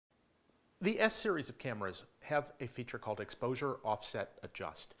The S series of cameras have a feature called exposure offset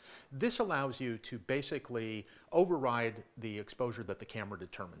adjust. This allows you to basically override the exposure that the camera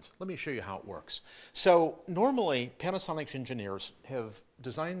determines. Let me show you how it works. So normally Panasonic's engineers have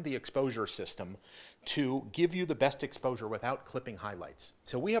designed the exposure system to give you the best exposure without clipping highlights.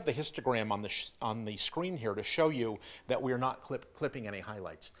 So we have the histogram on the screen here to show you that we are not clipping any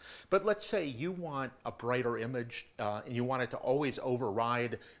highlights. But let's say you want a brighter image and you want it to always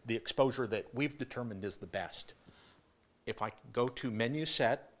override the exposure that we've determined is the best. If I go to menu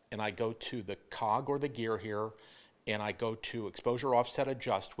set and I go to the cog or the gear here and I go to exposure offset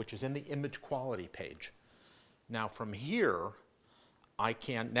adjust, which is in the image quality page. Now from here I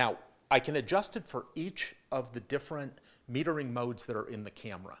can adjust it for each of the different metering modes that are in the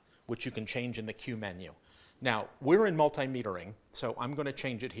camera, which you can change in the Q menu. Now, we're in multi-metering, so I'm going to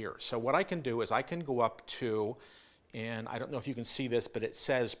change it here. So what I can do is I can go up to, and I don't know if you can see this, but it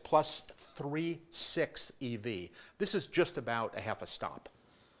says plus 3.6 EV. This is just about a half a stop.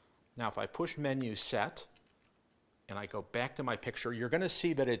 Now, if I push menu set, and I go back to my picture, you're going to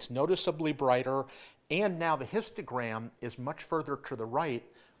see that it's noticeably brighter, and now the histogram is much further to the right,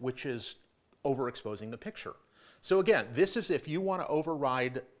 which is overexposing the picture. So again, this is if you want to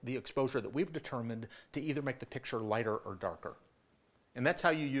override the exposure that we've determined to either make the picture lighter or darker. And that's how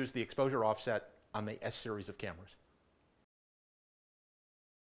you use the exposure offset on the S series of cameras.